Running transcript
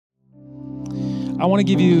I want to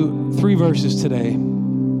give you 3 verses today.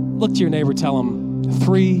 Look to your neighbor, tell them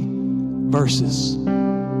 3 verses.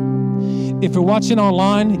 If you're watching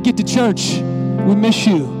online, get to church. We miss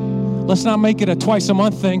you. Let's not make it a twice a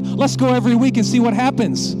month thing. Let's go every week and see what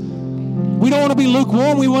happens. We don't want to be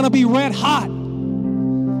lukewarm. We want to be red hot.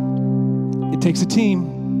 It takes a team,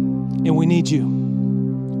 and we need you.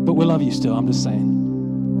 But we love you still, I'm just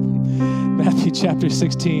saying. Matthew chapter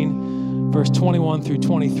 16, verse 21 through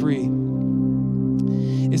 23.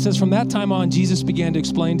 It says, from that time on, Jesus began to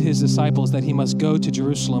explain to his disciples that he must go to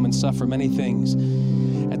Jerusalem and suffer many things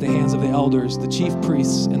at the hands of the elders, the chief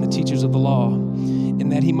priests, and the teachers of the law, and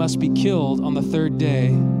that he must be killed on the 3rd day,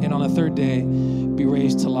 and on the 3rd day be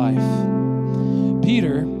raised to life.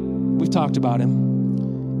 Peter, we've talked about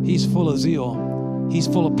him. He's full of zeal. He's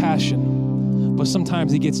full of passion. But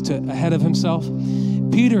sometimes he gets ahead of himself.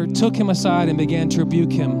 Peter took him aside and began to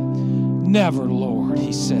rebuke him. Never, Lord,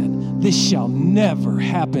 he said, this shall never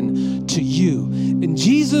happen to you. And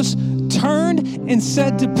Jesus turned and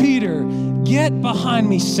said to Peter, get behind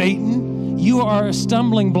me, Satan. You are a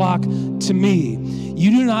stumbling block to me. You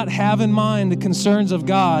do not have in mind the concerns of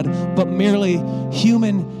God, but merely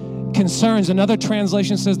human concerns. Another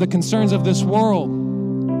translation says the concerns of this world.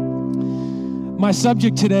 My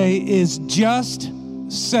subject today is just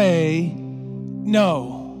say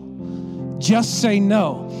no. Just say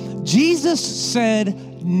no. Jesus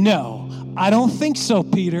said no. I don't think so,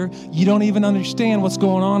 Peter. You don't even understand what's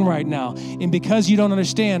going on right now. And because you don't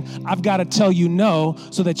understand, I've got to tell you no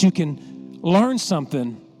so that you can learn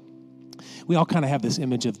something. We all kind of have this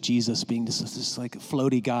image of Jesus being this like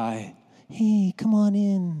floaty guy. Hey, come on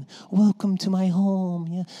in. Welcome to my home.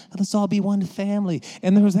 Yeah, let's all be one family.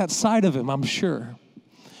 And there was that side of him, I'm sure.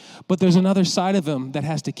 But there's another side of him that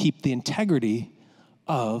has to keep the integrity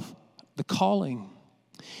of the calling.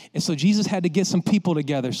 And so Jesus had to get some people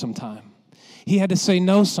together sometime. He had to say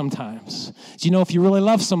no sometimes. You know, if you really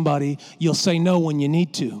love somebody, you'll say no when you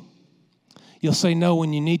need to. You'll say no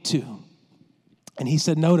when you need to. And he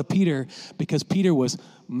said no to Peter because Peter was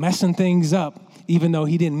messing things up. Even though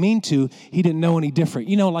he didn't mean to, he didn't know any different.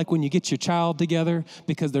 You know, like when you get your child together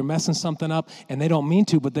because they're messing something up and they don't mean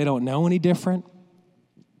to, but they don't know any different.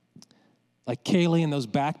 Like Kaylee and those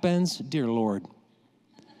back bends, dear Lord.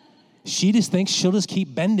 She just thinks she'll just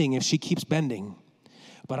keep bending if she keeps bending.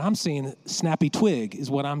 But I'm seeing snappy twig is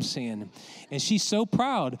what I'm seeing. And she's so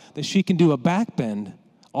proud that she can do a back bend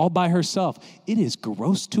all by herself. It is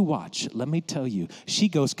gross to watch, let me tell you. She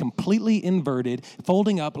goes completely inverted,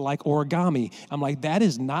 folding up like origami. I'm like, that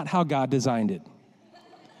is not how God designed it.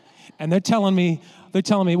 And they're telling me,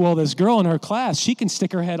 well, this girl in her class, she can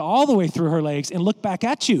stick her head all the way through her legs and look back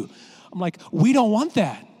at you. I'm like, we don't want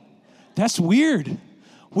that. That's weird.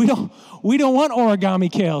 We don't want origami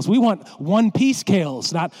Kales. We want one-piece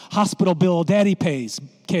Kales, not hospital bill daddy pays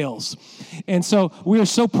Kales. And so we were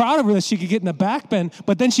so proud of her that she could get in the back bend,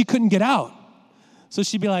 but then she couldn't get out. So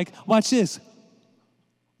she'd be like, watch this.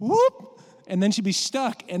 Whoop. And then she'd be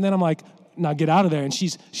stuck. And then I'm like, now get out of there. And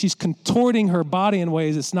she's contorting her body in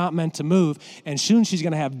ways it's not meant to move. And soon she's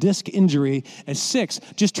going to have disc injury at 6,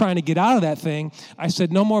 just trying to get out of that thing. I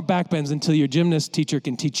said, no more back bends until your gymnast teacher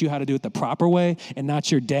can teach you how to do it the proper way and not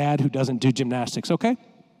your dad who doesn't do gymnastics, okay?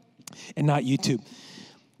 And not YouTube.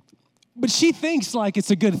 But she thinks like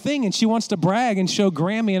it's a good thing and she wants to brag and show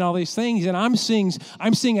Grammy and all these things. And I'm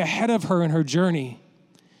seeing ahead of her in her journey.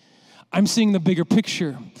 I'm seeing the bigger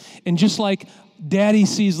picture. And just like Daddy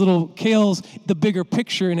sees little Kales, the bigger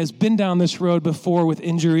picture, and has been down this road before with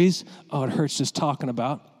injuries. Oh, it hurts just talking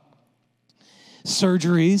about.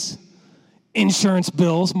 Surgeries, insurance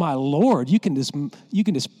bills. My Lord, you can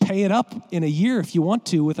just pay it up in a year if you want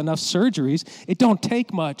to with enough surgeries. It don't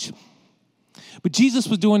take much. But Jesus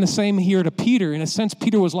was doing the same here to Peter. In a sense,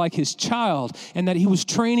 Peter was like his child, and that he was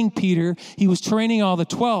training Peter. He was training all the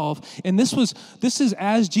 12. And this is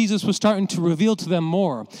as Jesus was starting to reveal to them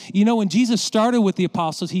more. You know, when Jesus started with the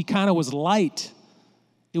apostles, he kind of was light.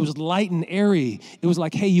 It was light and airy. It was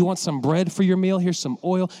like, hey, you want some bread for your meal? Here's some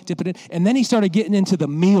oil, dip it in. And then he started getting into the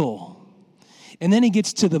meal. And then he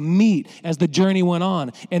gets to the meat as the journey went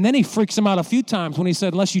on. And then he freaks them out a few times when he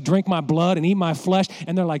said, unless you drink my blood and eat my flesh.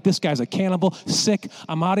 And they're like, this guy's a cannibal, sick,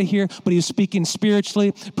 I'm out of here. But he was speaking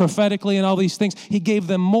spiritually, prophetically, and all these things. He gave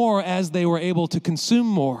them more as they were able to consume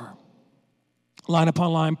more. Line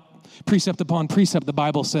upon line, precept upon precept, the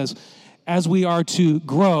Bible says, as we are to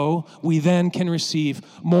grow, we then can receive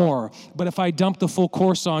more. But if I dump the full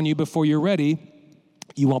course on you before you're ready,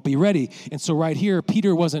 you won't be ready. And so right here,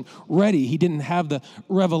 Peter wasn't ready. He didn't have the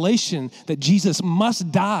revelation that Jesus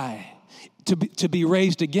must die to be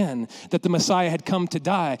raised again, that the Messiah had come to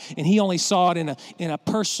die, and he only saw it in a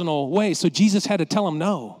personal way. So Jesus had to tell him,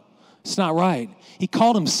 no, it's not right. He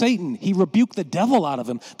called him Satan. He rebuked the devil out of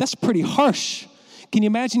him. That's pretty harsh. Can you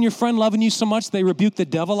imagine your friend loving you so much they rebuke the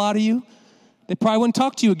devil out of you? They probably wouldn't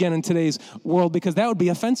talk to you again in today's world because that would be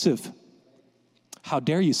offensive. How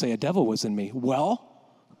dare you say a devil was in me? Well,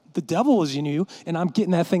 the devil was in you, and I'm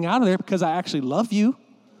getting that thing out of there because I actually love you.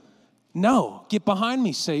 No, get behind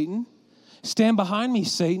me, Satan. Stand behind me,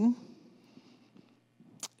 Satan.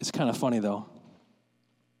 It's kind of funny, though.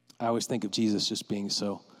 I always think of Jesus just being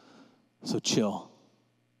so chill.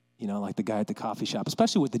 You know, like the guy at the coffee shop,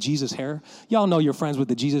 especially with the Jesus hair. Y'all know you're friends with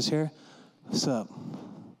the Jesus hair. What's up?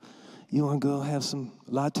 You want to go have some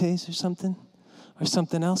lattes or something? Or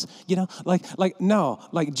something else? You know, no,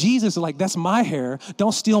 Jesus, that's my hair.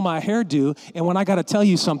 Don't steal my hairdo. And when I got to tell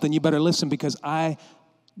you something, you better listen because I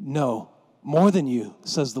know more than you,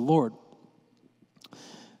 says the Lord.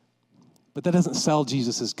 But that doesn't sell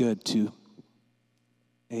Jesus as good to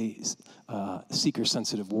a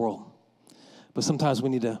seeker-sensitive world. But sometimes we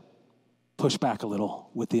need to push back a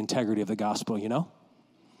little with the integrity of the gospel, you know?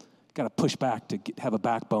 Got to push back to have a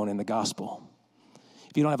backbone in the gospel.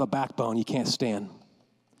 If you don't have a backbone, you can't stand.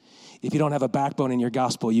 If you don't have a backbone in your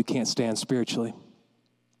gospel, you can't stand spiritually.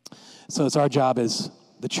 So it's our job as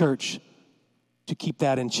the church to keep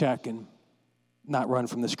that in check and not run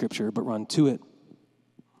from the scripture, but run to it.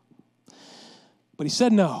 But he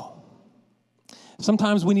said no.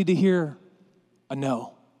 Sometimes we need to hear a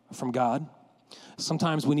no from God.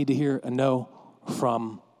 Sometimes we need to hear a no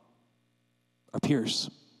from our peers.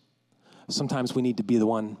 Sometimes we need to be the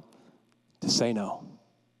one to say no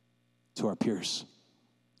to our peers,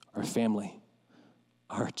 our family,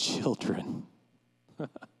 our children.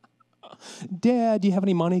 Dad, do you have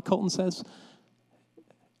any money? Colton says.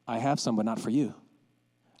 I have some, but not for you.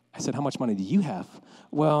 I said, how much money do you have?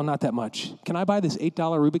 Well, not that much. Can I buy this $8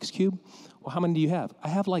 Rubik's Cube? Well, how many do you have? I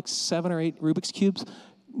have like 7 or 8 Rubik's Cubes.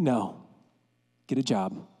 No. Get a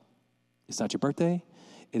job. It's not your birthday.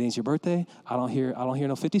 It ain't your birthday. I don't hear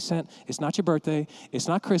no 50 cent. It's not your birthday. It's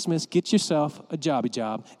not Christmas. Get yourself a job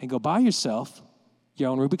and go buy yourself your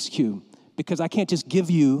own Rubik's Cube, because I can't just give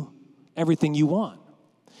you everything you want.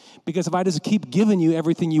 Because if I just keep giving you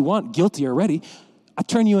everything you want, guilty already, I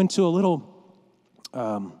turn you into a little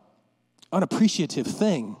unappreciative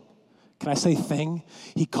thing. Can I say thing?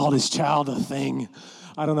 He called his child a thing.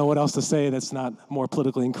 I don't know what else to say that's not more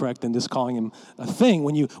politically incorrect than just calling him a thing.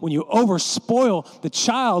 When you overspoil the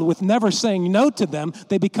child with never saying no to them,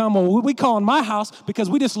 they become what we call in my house, because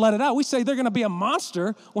we just let it out. We say they're going to be a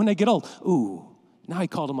monster when they get old. Ooh, now he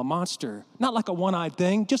called him a monster. Not like a one-eyed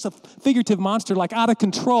thing, just a figurative monster, like out of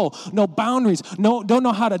control, no boundaries, don't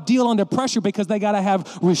know how to deal under pressure because they got to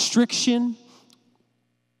have restriction.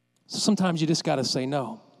 So sometimes you just got to say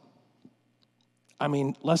no. I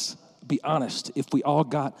mean, let's be honest. If we all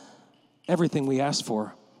got everything we asked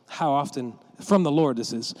for, how often, from the Lord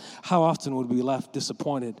this is, how often would we be left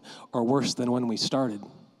disappointed or worse than when we started?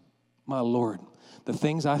 My Lord, the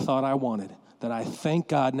things I thought I wanted, that I thank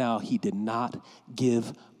God now he did not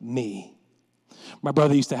give me. My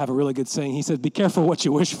brother used to have a really good saying. He said, be careful what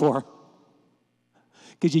you wish for,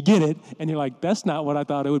 because you get it, and you're like, that's not what I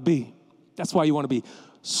thought it would be. That's why you want to be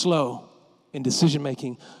slow in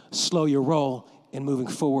decision-making, slow your roll in moving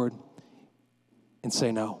forward, and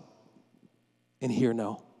say no, and hear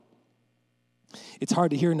no. It's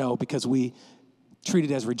hard to hear no because we treat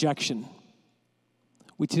it as rejection.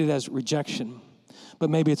 We treat it as rejection,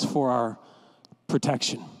 but maybe it's for our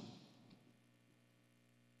protection.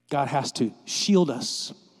 God has to shield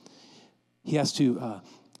us. He has to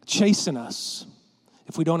chasten us.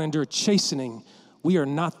 If we don't endure chastening, we are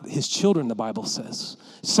not his children, the Bible says.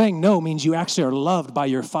 Saying no means you actually are loved by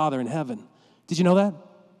your Father in heaven. Did you know that?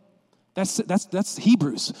 That's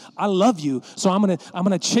Hebrews. I love you, so I'm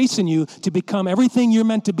gonna chasten you to become everything you're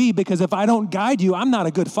meant to be, because if I don't guide you, I'm not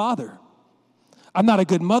a good father. I'm not a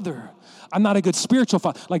good mother. I'm not a good spiritual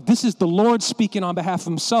father. Like, this is the Lord speaking on behalf of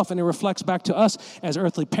himself, and it reflects back to us as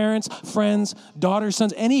earthly parents, friends, daughters,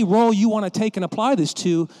 sons. Any role you want to take and apply this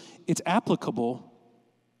to, it's applicable.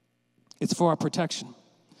 It's for our protection.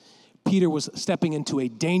 Peter was stepping into a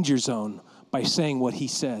danger zone by saying what he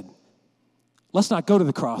said. Let's not go to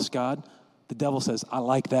the cross, God. The devil says, I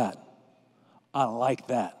like that. I like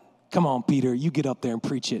that. Come on, Peter, you get up there and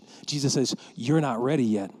preach it. Jesus says, you're not ready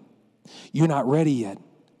yet. You're not ready yet,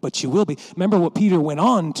 but you will be. Remember what Peter went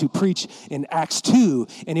on to preach in Acts 2,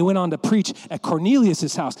 and he went on to preach at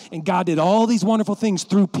Cornelius' house, and God did all these wonderful things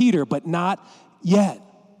through Peter, but not yet,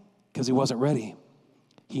 because he wasn't ready.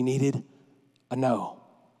 He needed a no.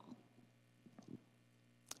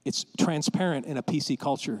 It's transparent in a PC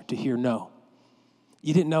culture to hear no.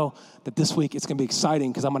 You didn't know that this week it's going to be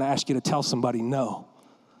exciting because I'm going to ask you to tell somebody no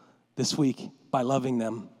this week by loving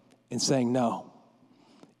them and saying no.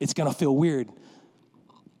 It's going to feel weird.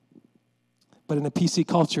 But in a PC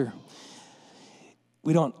culture,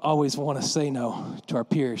 we don't always want to say no to our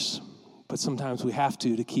peers, but sometimes we have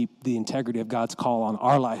to keep the integrity of God's call on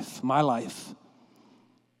our life, my life.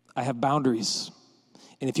 I have boundaries.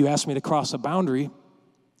 And if you ask me to cross a boundary,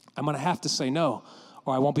 I'm going to have to say no,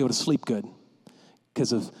 or I won't be able to sleep good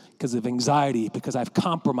because of anxiety, because I've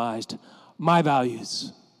compromised my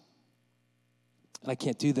values. And I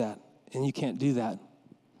can't do that, and you can't do that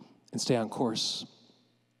and stay on course.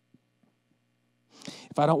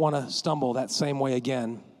 If I don't want to stumble that same way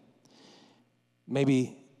again,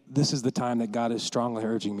 maybe this is the time that God is strongly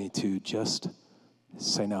urging me to just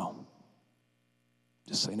say no.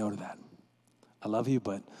 Just say no to that. I love you,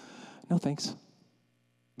 but no thanks.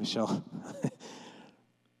 Michelle,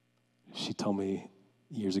 she told me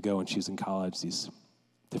years ago when she was in college, these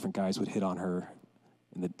different guys would hit on her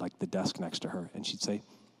in the desk next to her, and she'd say,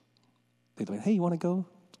 they'd be like, hey, you want to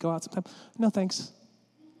go out sometime? No, thanks.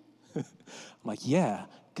 I'm like, yeah,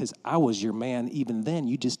 because I was your man even then.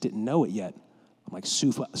 You just didn't know it yet. I'm like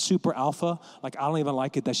super alpha. Like, I don't even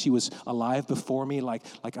like it that she was alive before me. Like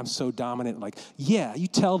I'm so dominant. Like, yeah, you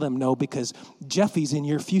tell them no because Jeffy's in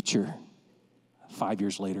your future 5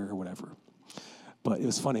 years later or whatever. But it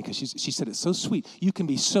was funny because she said it's so sweet. You can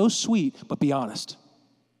be so sweet, but be honest.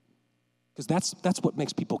 Because that's what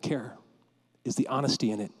makes people care, is the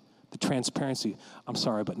honesty in it, the transparency. I'm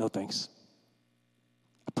sorry, but no thanks.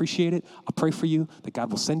 Appreciate it. I pray for you that God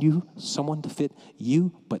will send you someone to fit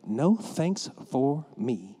you, but no thanks for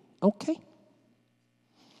me. Okay?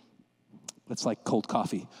 That's like cold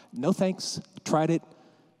coffee. No thanks. Tried it.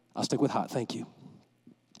 I'll stick with hot. Thank you.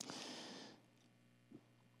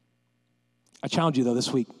 I challenge you, though,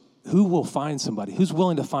 this week. Who will find somebody? Who's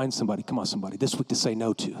willing to find somebody? Come on, somebody. This week to say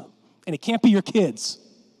no to. And it can't be your kids.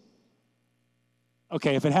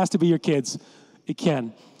 Okay, if it has to be your kids, it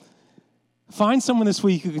can. Find someone this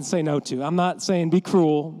week you can say no to. I'm not saying be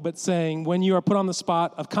cruel, but saying when you are put on the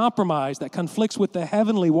spot of compromise that conflicts with the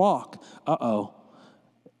heavenly walk,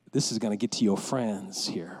 this is going to get to your friends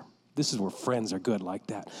here. This is where friends are good like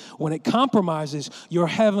that. When it compromises your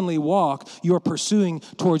heavenly walk, you're pursuing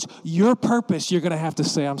towards your purpose, you're going to have to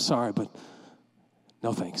say, I'm sorry, but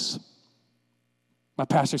no thanks. My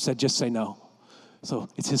pastor said, just say no. So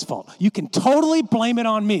it's his fault. You can totally blame it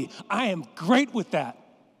on me. I am great with that.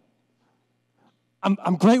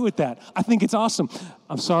 I'm great with that. I think it's awesome.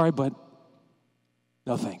 I'm sorry, but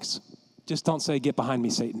no thanks. Just don't say, get behind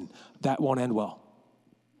me, Satan. That won't end well.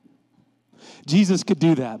 Jesus could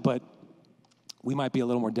do that, but we might be a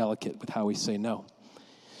little more delicate with how we say no.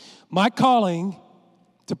 My calling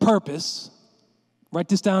to purpose, write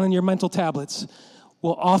this down in your mental tablets,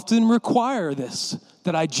 will often require this,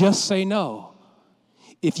 that I just say no.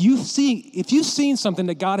 If you've seen something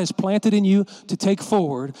that God has planted in you to take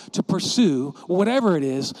forward, to pursue, whatever it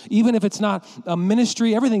is, even if it's not a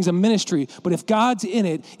ministry, everything's a ministry, but if God's in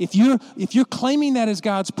it, if you're claiming that as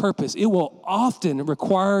God's purpose, it will often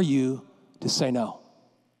require you to say no.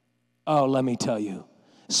 Oh, let me tell you,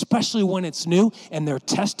 especially when it's new and they're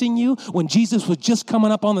testing you. When Jesus was just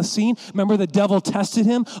coming up on the scene, remember the devil tested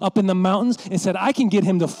him up in the mountains and said, I can get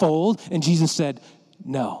him to fold, and Jesus said,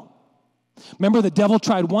 no. Remember, the devil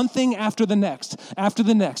tried one thing after the next,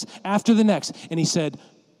 and he said,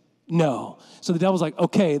 no. So the devil's like,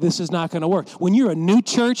 okay, this is not going to work. When you're a new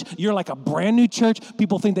church, you're like a brand new church,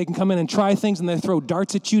 people think they can come in and try things, and they throw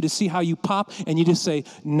darts at you to see how you pop, and you just say,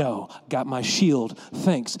 no, got my shield,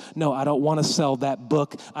 thanks. No, I don't want to sell that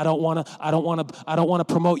book. I don't want to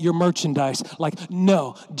promote your merchandise. Like,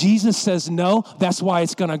 no. Jesus says no, that's why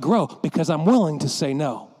it's going to grow, because I'm willing to say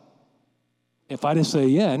no. If I just say,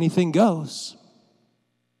 yeah, anything goes.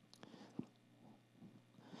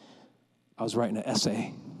 I was writing an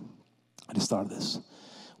essay. I just thought of this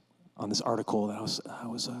on this article that I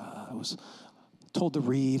was told to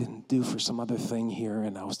read and do for some other thing here,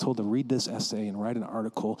 and I was told to read this essay and write an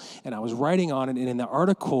article, and I was writing on it, and in the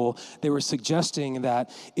article, they were suggesting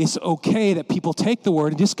that it's okay that people take the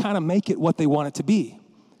word and just kind of make it what they want it to be.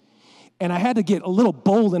 And I had to get a little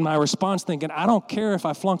bold in my response, thinking, I don't care if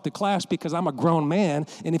I flunked the class because I'm a grown man,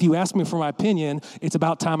 and if you ask me for my opinion, it's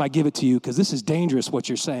about time I give it to you because this is dangerous what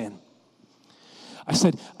you're saying. I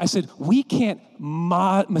said, we can't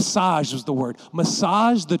massage was the word,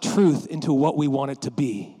 massage the truth into what we want it to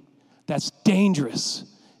be. That's dangerous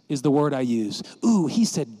is the word I use. Ooh, he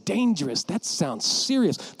said dangerous. That sounds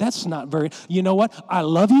serious. That's not very, you know what? I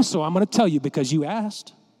love you, so I'm going to tell you because you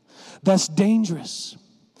asked. That's dangerous.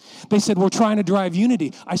 They said, we're trying to drive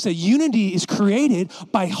unity. I said, unity is created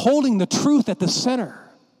by holding the truth at the center.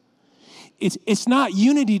 It's not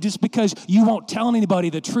unity just because you won't tell anybody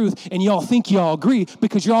the truth and y'all think y'all agree,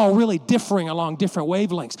 because you're all really differing along different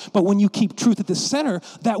wavelengths. But when you keep truth at the center,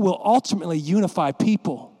 that will ultimately unify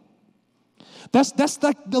people. That's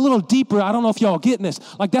like a little deeper. I don't know if y'all getting this.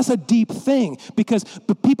 Like, that's a deep thing, because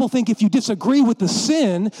people think if you disagree with the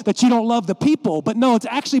sin that you don't love the people. But no, it's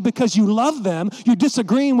actually because you love them. You're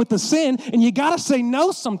disagreeing with the sin, and you got to say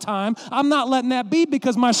no sometime. I'm not letting that be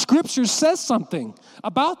because my scripture says something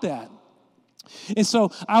about that. And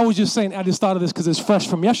so I was just saying, I just thought of this because it's fresh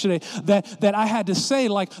from yesterday, that I had to say,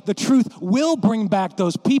 like, the truth will bring back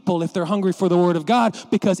those people if they're hungry for the word of God,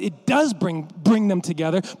 because it does bring them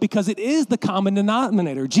together, because it is the common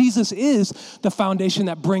denominator. Jesus is the foundation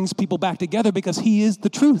that brings people back together, because he is the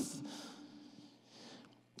truth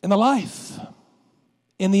and the life.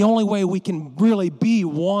 And the only way we can really be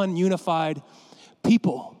one unified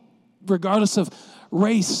people, regardless of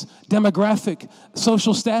race, demographic,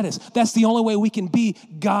 social status. That's the only way we can be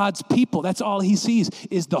God's people. That's all he sees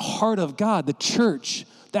is the heart of God, the church.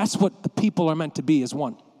 That's what the people are meant to be, as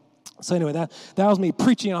one. So anyway, that was me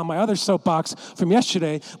preaching on my other soapbox from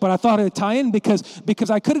yesterday, but I thought it would tie in because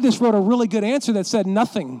I could have just wrote a really good answer that said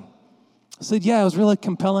nothing. I said, yeah, it was really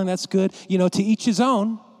compelling. That's good. To each his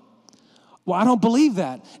own. Well, I don't believe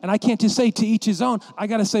that. And I can't just say to each his own. I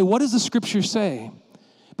got to say, what does the scripture say?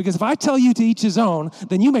 Because if I tell you to each his own,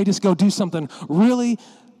 then you may just go do something really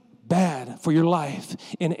bad for your life.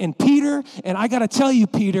 And Peter, and I got to tell you,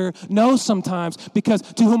 Peter knows sometimes, because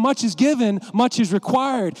to whom much is given, much is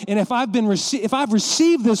required. And if I've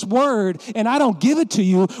received this word and I don't give it to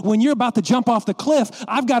you when you're about to jump off the cliff,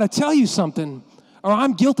 I've got to tell you something, or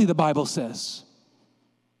I'm guilty, the Bible says.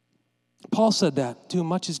 Paul said that, to whom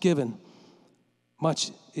much is given,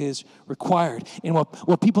 much is required. And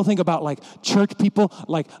what people think about, like, church people,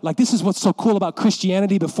 like this is what's so cool about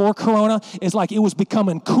Christianity before Corona, is like it was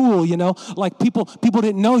becoming cool, like people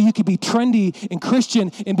didn't know you could be trendy and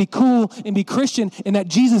Christian and be cool and be Christian, and that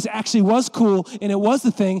Jesus actually was cool and it was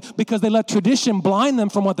the thing, because they let tradition blind them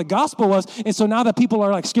from what the gospel was. And so now that people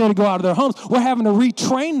are like scared to go out of their homes, we're having to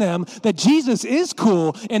retrain them that Jesus is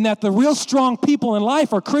cool, and that the real strong people in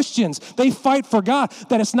life are Christians. They fight for God,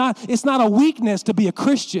 that it's not a weakness to be a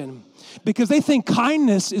Christian, because they think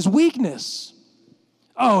kindness is weakness.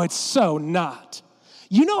 Oh, it's so not.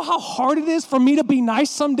 You know how hard it is for me to be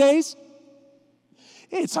nice some days?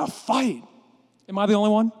 It's a fight. Am I the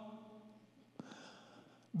only one?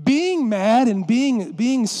 Being mad and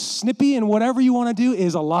being snippy and whatever you want to do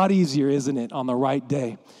is a lot easier, isn't it, on the right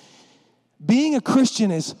day? Being a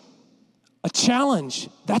Christian is a challenge.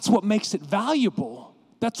 That's what makes it valuable.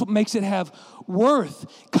 That's what makes it have worth.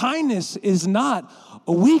 Kindness is not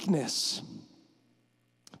a weakness.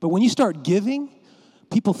 But when you start giving,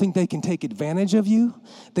 people think they can take advantage of you.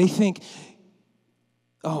 They think,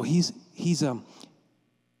 oh, he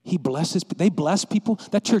blesses, they bless people.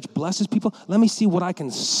 That church blesses people. Let me see what I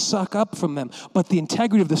can suck up from them. But the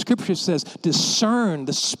integrity of the scripture says, discern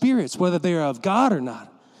the spirits, whether they are of God or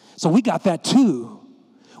not. So we got that too.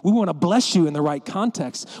 We want to bless you in the right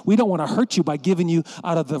context. We don't want to hurt you by giving you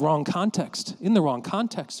out of the wrong context, in the wrong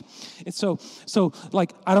context. And so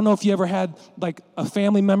like, I don't know if you ever had like a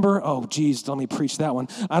family member. Oh, geez, let me preach that one.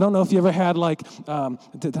 I don't know if you ever had like,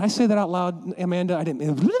 did I say that out loud, Amanda? I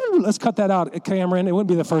didn't. Let's cut that out, Cameron. It wouldn't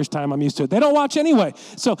be the first time. I'm used to it. They don't watch anyway.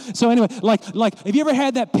 So anyway, like, have you ever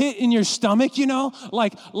had that pit in your stomach,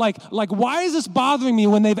 Like, why is this bothering me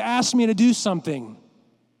when they've asked me to do something?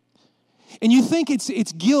 And you think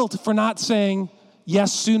it's guilt for not saying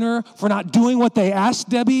yes sooner, for not doing what they asked,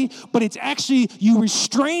 Debbie, but it's actually you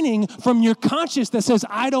restraining from your conscience that says,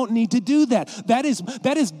 I don't need to do that. That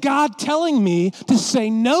is God telling me to say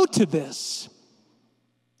no to this.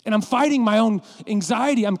 And I'm fighting my own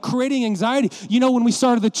anxiety. I'm creating anxiety. When we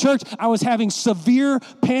started the church, I was having severe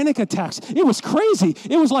panic attacks. It was crazy.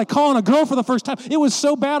 It was like calling a girl for the first time. It was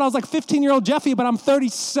so bad. I was like 15-year-old Jeffy, but I'm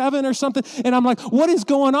 37 or something. And I'm like, what is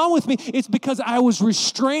going on with me? It's because I was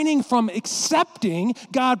restraining from accepting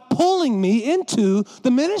God pulling me into the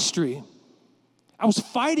ministry. I was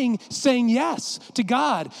fighting saying yes to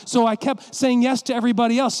God. So I kept saying yes to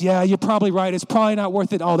everybody else. Yeah, you're probably right. It's probably not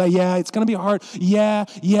worth it. Oh, yeah, it's going to be hard. Yeah,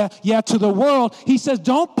 to the world. He says,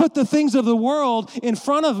 don't put the things of the world in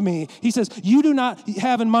front of me. He says, you do not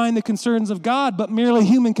have in mind the concerns of God, but merely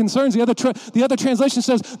human concerns. The other translation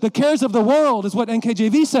says, the cares of the world is what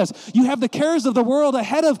NKJV says. You have the cares of the world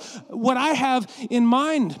ahead of what I have in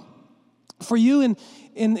mind for you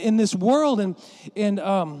in this world. And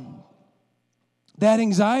that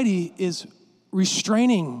anxiety is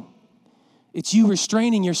restraining It's you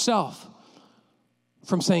restraining yourself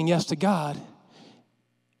from saying yes to God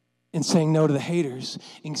and saying no to the haters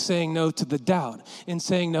and saying no to the doubt and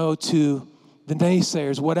saying no to the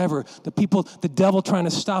naysayers, whatever, the people, the devil trying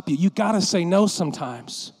to stop you. You got to say no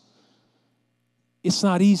sometimes. It's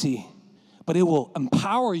not easy, but it will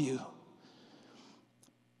empower you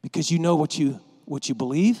because you know what you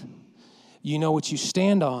believe, you know what you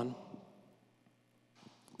stand on.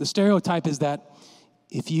 The stereotype is that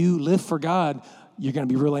if you live for God, you're going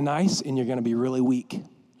to be really nice and you're going to be really weak.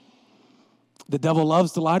 The devil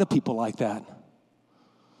loves to lie to people like that.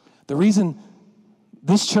 The reason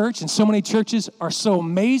this church and so many churches are so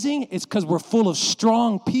amazing is because we're full of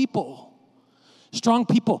strong people. Strong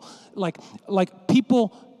people, like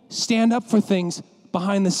people stand up for things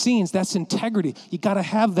behind the scenes. That's integrity. You got to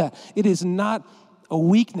have that. It is not a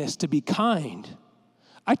weakness to be kind.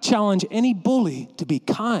 I challenge any bully to be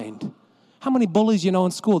kind. How many bullies you know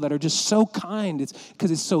in school that are just so kind? It's because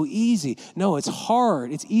it's so easy. No, it's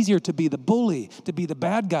hard. It's easier to be the bully, to be the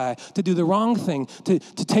bad guy, to do the wrong thing, to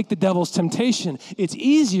take the devil's temptation. It's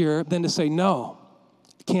easier than to say, no,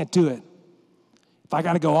 I can't do it. If I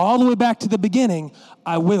got to go all the way back to the beginning,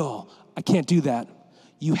 I will. I can't do that.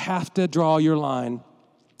 You have to draw your line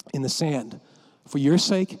in the sand for your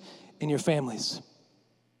sake and your family's.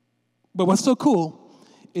 But what's so cool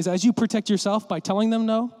is as you protect yourself by telling them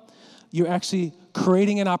no, you're actually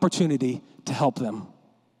creating an opportunity to help them.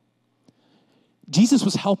 Jesus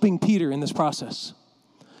was helping Peter in this process.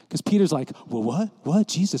 Because Peter's like, well, what?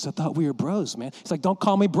 Jesus, I thought we were bros, man. He's like, don't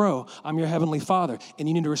call me bro. I'm your heavenly Father. And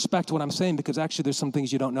you need to respect what I'm saying because actually there's some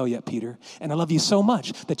things you don't know yet, Peter. And I love you so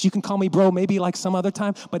much that you can call me bro maybe like some other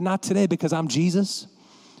time, but not today because I'm Jesus.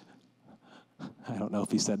 I don't know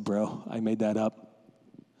if he said bro. I made that up.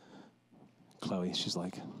 Chloe, she's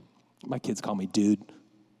like, my kids call me dude.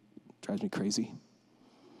 Drives me crazy.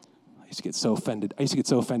 I used to get so offended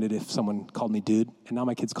if someone called me dude, and now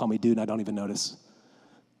my kids call me dude, and I don't even notice.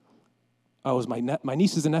 Oh, it was my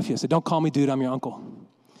nieces and nephews. I said, don't call me dude, I'm your uncle.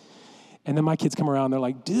 And then my kids come around, they're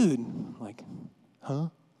like, dude. I'm like, huh?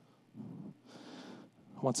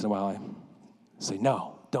 Once in a while, I say,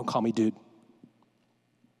 no, don't call me dude.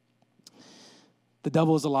 The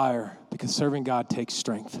devil is a liar because serving God takes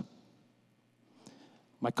strength.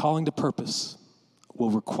 My calling to purpose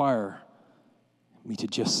will require me to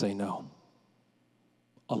just say no.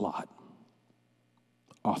 A lot.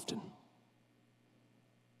 Often.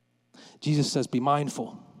 Jesus says, be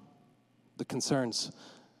mindful the concerns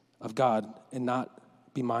of God and not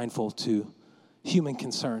be mindful to human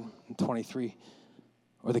concern in 23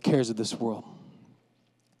 or the cares of this world.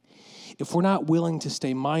 If we're not willing to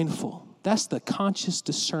stay mindful, that's the conscious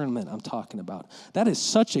discernment I'm talking about. That is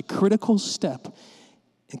such a critical step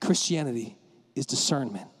in Christianity is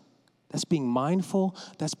discernment. That's being mindful.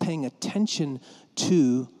 That's paying attention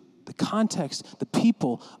to the context, the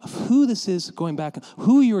people of who this is going back,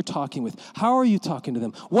 who you're talking with. How are you talking to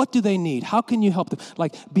them? What do they need? How can you help them?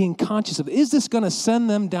 Like being conscious of, is this going to send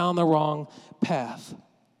them down the wrong path?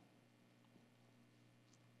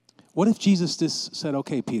 What if Jesus just said,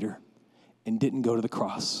 okay, Peter, and didn't go to the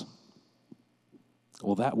cross?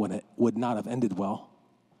 Well, that would not have ended well.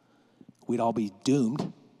 We'd all be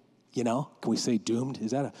doomed. You know, can we say doomed?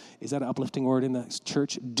 Is that an uplifting word in the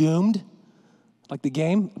church? Doomed? Like the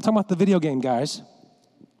game? I'm talking about the video game, guys.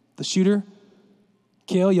 The shooter,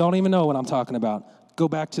 kill, y'all don't even know what I'm talking about. Go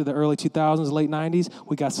back to the early 2000s, late 90s.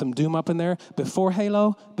 We got some Doom up in there. Before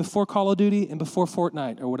Halo, before Call of Duty, and before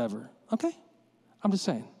Fortnite or whatever. Okay? I'm just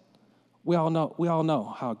saying. We all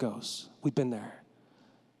know how it goes. We've been there.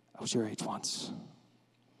 I was your age once.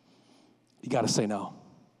 You got to say no.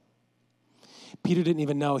 Peter didn't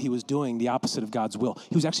even know he was doing the opposite of God's will.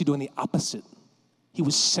 He was actually doing the opposite. He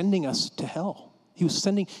was sending us to hell. He was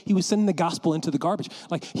sending the gospel into the garbage.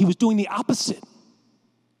 Like he was doing the opposite.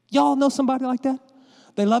 Y'all know somebody like that?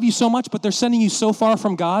 They love you so much, but they're sending you so far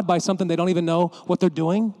from God by something they don't even know what they're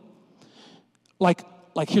doing. Like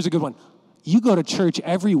here's a good one. You go to church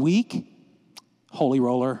every week, holy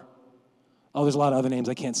roller. Oh, there's a lot of other names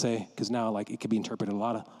I can't say because now it could be interpreted a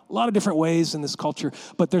lot of different ways in this culture.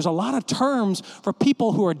 But there's a lot of terms for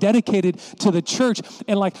people who are dedicated to the church,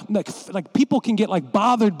 and like people can get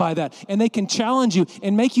bothered by that, and they can challenge you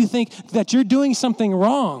and make you think that you're doing something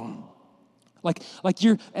wrong. Like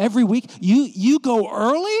you're every week you go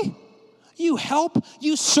early, you help,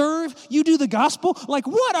 you serve, you do the gospel. Like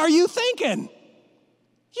what are you thinking?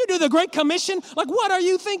 You do the Great Commission? Like, what are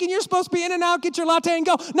you thinking? You're supposed to be in and out, get your latte and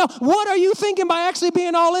go. No, what are you thinking by actually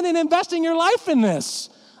being all in and investing your life in this?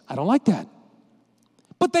 I don't like that.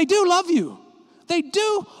 But they do love you. They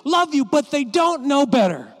do love you, but they don't know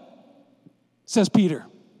better, says Peter.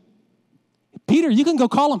 Peter, you can go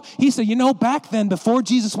call him. He said, back then, before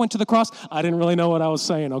Jesus went to the cross, I didn't really know what I was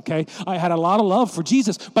saying, okay? I had a lot of love for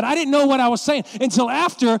Jesus, but I didn't know what I was saying until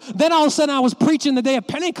after. Then all of a sudden I was preaching the day of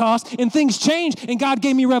Pentecost, and things changed, and God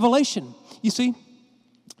gave me revelation. You see?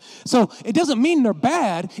 So it doesn't mean they're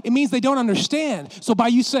bad. It means they don't understand. So by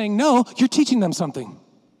you saying no, you're teaching them something.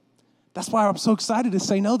 That's why I'm so excited to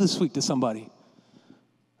say no this week to somebody.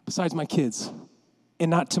 Besides my kids, and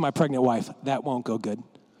not to my pregnant wife. That won't go good.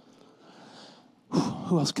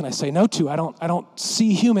 Who else can I say no to? I don't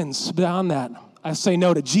see humans beyond that. I say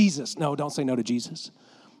no to Jesus. No, don't say no to Jesus.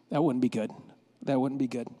 That wouldn't be good. That wouldn't be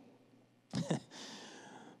good.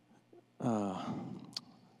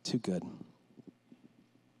 Too good.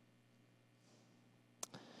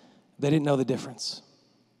 They didn't know the difference.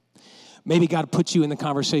 Maybe God put you in the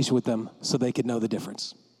conversation with them so they could know the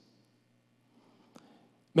difference.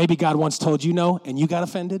 Maybe God once told you no, and you got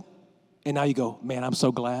offended, and now you go, man, I'm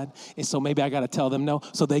so glad. And so maybe I got to tell them no,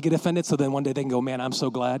 so they get offended, so then one day they can go, man, I'm so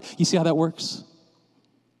glad. You see how that works?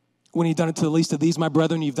 When you've done it to the least of these, my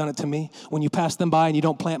brethren, you've done it to me. When you pass them by and you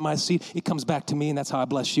don't plant my seed, it comes back to me, and that's how I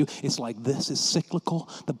bless you. It's like this is cyclical.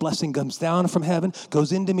 The blessing comes down from heaven,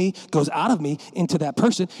 goes into me, goes out of me, into that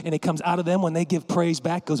person, and it comes out of them. When they give praise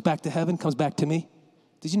back, goes back to heaven, comes back to me.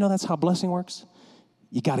 Did you know that's how blessing works?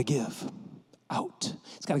 You got to give out.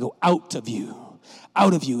 It's got to go out of you.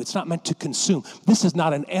 Out of you. It's not meant to consume. This is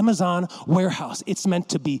not an Amazon warehouse. It's meant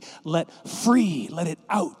to be let free. Let it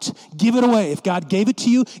out. Give it away. If God gave it to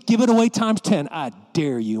you, give it away times 10. I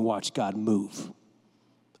dare you to watch God move.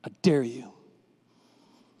 I dare you.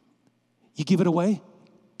 You give it away,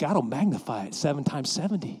 God will magnify it 7 times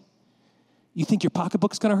 70. You think your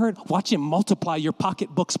pocketbook's going to hurt? Watch him multiply your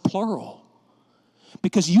pocketbooks plural.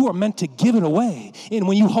 Because you are meant to give it away. And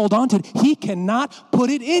when you hold on to it, he cannot put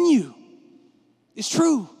it in you. It's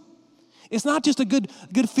true. It's not just a good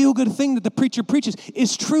feel-good thing that the preacher preaches.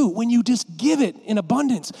 It's true. When you just give it in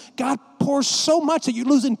abundance, God pours so much that you're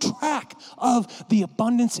losing track of the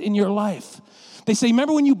abundance in your life. They say,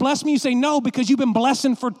 remember when you bless me? You say, no, because you've been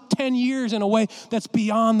blessing for 10 years in a way that's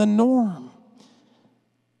beyond the norm.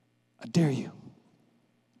 I dare you.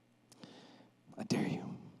 I dare you.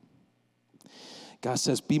 God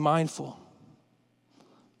says, be mindful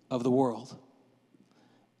of the world,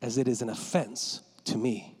 as it is an offense to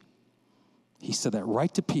me. He said that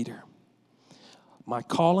right to Peter. My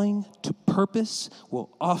calling to purpose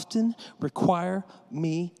will often require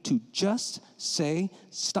me to just say,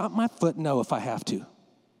 stop my foot, no, if I have to.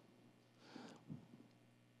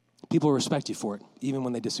 People will respect you for it, even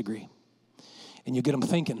when they disagree. And you get them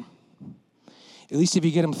thinking. At least if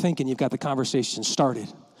you get them thinking, you've got the conversation started.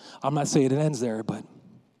 I'm not saying it ends there, but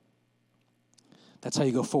that's how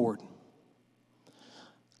you go forward.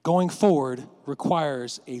 Going forward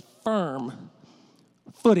requires a firm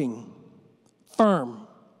footing. Firm.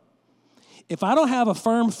 If I don't have a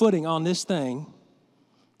firm footing on this thing,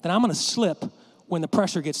 then I'm going to slip when the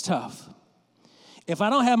pressure gets tough. If I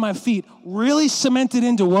don't have my feet really cemented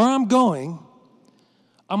into where I'm going,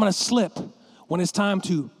 I'm going to slip when it's time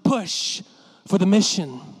to push for the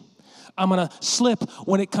mission. I'm going to slip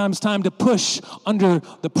when it comes time to push under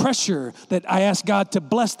the pressure that I ask God to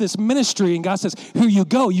bless this ministry. And God says, here you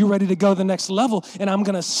go. You're ready to go to the next level. And I'm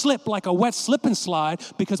going to slip like a wet slip and slide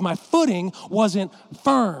because my footing wasn't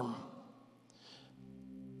firm.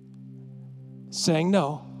 Saying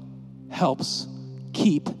no helps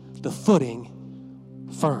keep the footing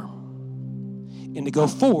firm. And to go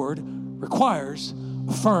forward requires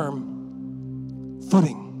a firm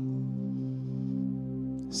footing.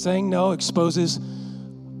 Saying no exposes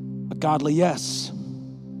a godly yes.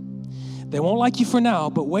 They won't like you for now,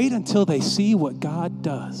 but wait until they see what God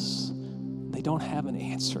does. They don't have an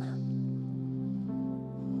answer.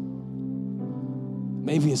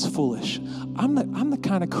 Maybe it's foolish. I'm the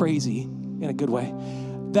kind of crazy, in a good way,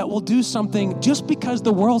 that will do something just because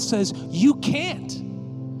the world says you can't.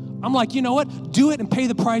 I'm like, you know what? Do it and pay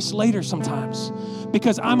the price later sometimes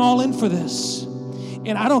because I'm all in for this.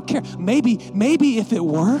 And I don't care. Maybe if it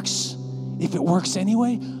works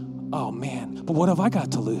anyway, oh man, but what have I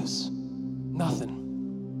got to lose?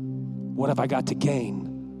 Nothing. What have I got to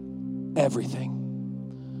gain?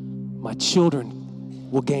 Everything. My children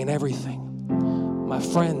will gain everything. My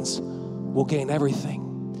friends will gain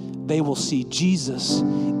everything. They will see Jesus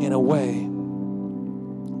in a way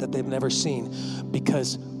that they've never seen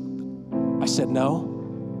because I said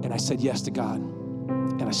no and I said yes to God.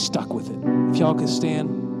 And I stuck with it. If y'all could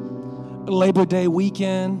stand. Labor Day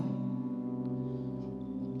weekend,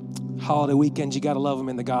 holiday weekends, you got to love them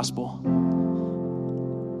in the gospel.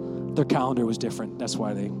 Their calendar was different. That's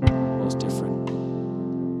why it was different.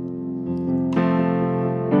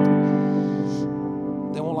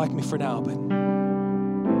 like me for now, but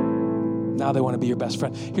now they want to be your best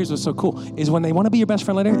friend. Here's what's so cool, is when they want to be your best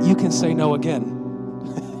friend later, you can say no again.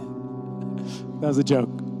 That was a joke.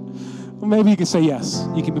 Well, maybe you can say yes.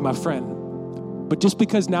 You can be my friend. But just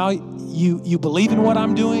because now you believe in what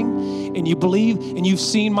I'm doing and you believe and you've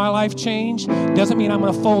seen my life change doesn't mean I'm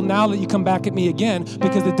going to fold now that you come back at me again,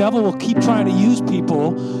 because the devil will keep trying to use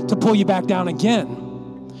people to pull you back down again.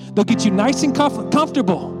 They'll get you nice and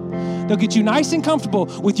comfortable. They'll get you nice and comfortable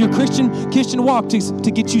with your Christian walk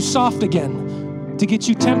to get you soft again, to get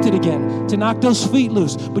you tempted again, to knock those feet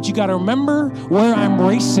loose. But you got to remember where I'm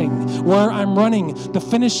racing, where I'm running, the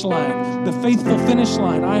finish line, the faithful finish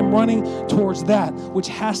line. I am running towards that, which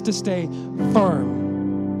has to stay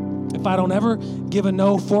firm. If I don't ever give a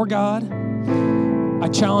no for God, I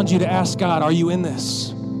challenge you to ask God, are you in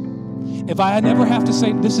this? If I never have to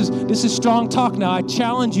say, this is strong talk now, I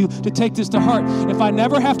challenge you to take this to heart. If I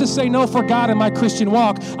never have to say no for God in my Christian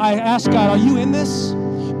walk, I ask God, are you in this?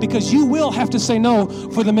 Because you will have to say no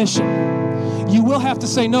for the mission. You will have to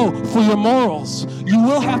say no for your morals. You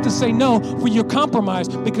will have to say no for your compromise,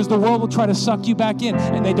 because the world will try to suck you back in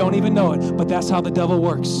and they don't even know it. But that's how the devil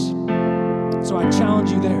works. So I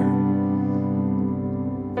challenge you there.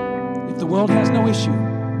 If the world has no issue,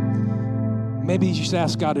 maybe you should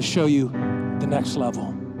ask God to show you the next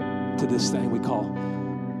level to this thing we call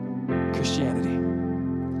Christianity.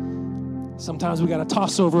 Sometimes we got to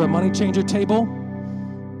toss over a money changer table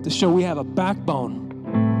to show we have a backbone.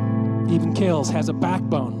 Even Kales has a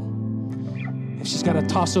backbone. And she's got to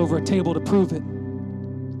toss over a table to prove it.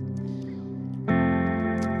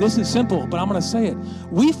 This is simple, but I'm going to say it.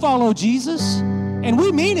 We follow Jesus, and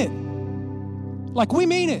we mean it. Like, we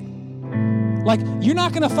mean it. Like, you're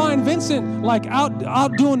not going to find Vincent, like,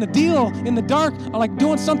 out doing the deal in the dark, or like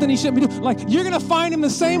doing something he shouldn't be doing. Like, you're going to find him the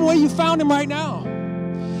same way you found him right now.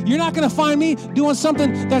 You're not going to find me doing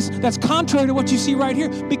something that's contrary to what you see right here,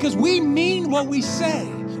 because we mean what we say.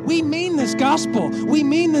 We mean this gospel. We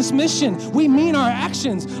mean this mission. We mean our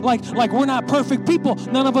actions. Like we're not perfect people.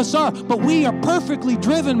 None of us are. But we are perfectly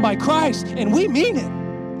driven by Christ, and we mean it.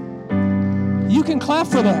 You can clap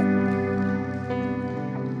for that.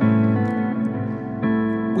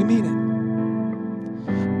 We mean it.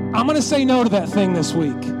 I'm going to say no to that thing this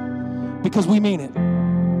week because we mean it.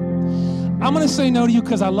 I'm going to say no to you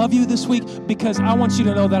because I love you this week, because I want you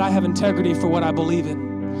to know that I have integrity for what I believe in,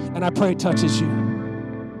 and I pray it touches you.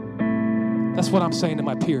 That's what I'm saying to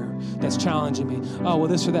my peer that's challenging me. Oh, well,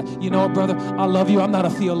 this or that. You know what, brother? I love you. I'm not a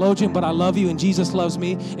theologian, but I love you, and Jesus loves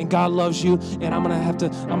me, and God loves you, and I'm gonna have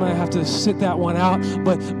to sit that one out.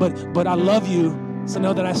 But I love you, so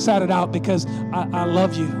know that I sat it out because I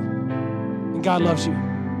love you, and God loves you.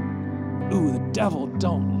 Ooh, the devil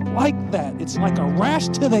don't like that. It's like a rash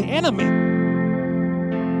to the enemy.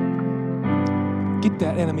 Get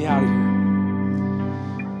that enemy out of here.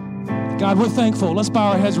 God, we're thankful. Let's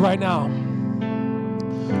bow our heads right now.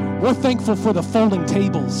 We're thankful for the folding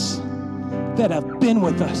tables that have been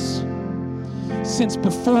with us since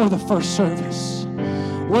before the first service.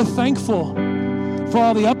 We're thankful for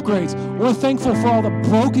all the upgrades. We're thankful for all the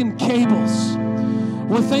broken cables.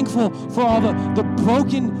 We're thankful for all the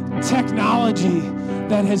broken technology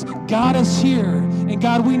that has got us here. And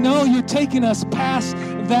God, we know you're taking us past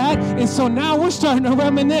that. And so now we're starting to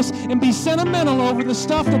reminisce and be sentimental over the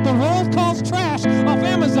stuff that the world calls trash off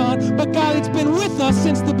Amazon. But God, it's been with us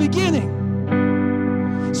since the beginning.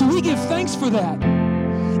 So we give thanks for that.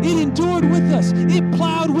 It endured with us. It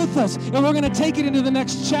plowed with us. And we're going to take it into the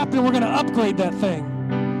next chapter, and we're going to upgrade that thing.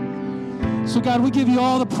 So God, we give you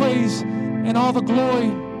all the praise and all the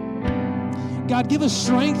glory. God, give us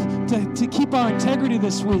strength to keep our integrity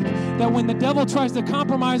this week, that when the devil tries to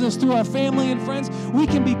compromise us through our family and friends, we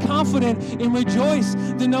can be confident and rejoice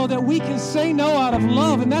to know that we can say no out of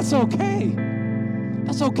love, and that's okay.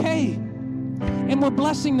 That's okay. And we're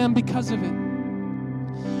blessing them because of it.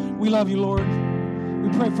 We love you, Lord. We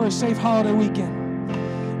pray for a safe holiday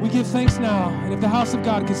weekend. We give thanks now, and if the house of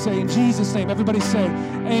God could say, in Jesus' name, everybody say,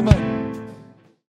 amen.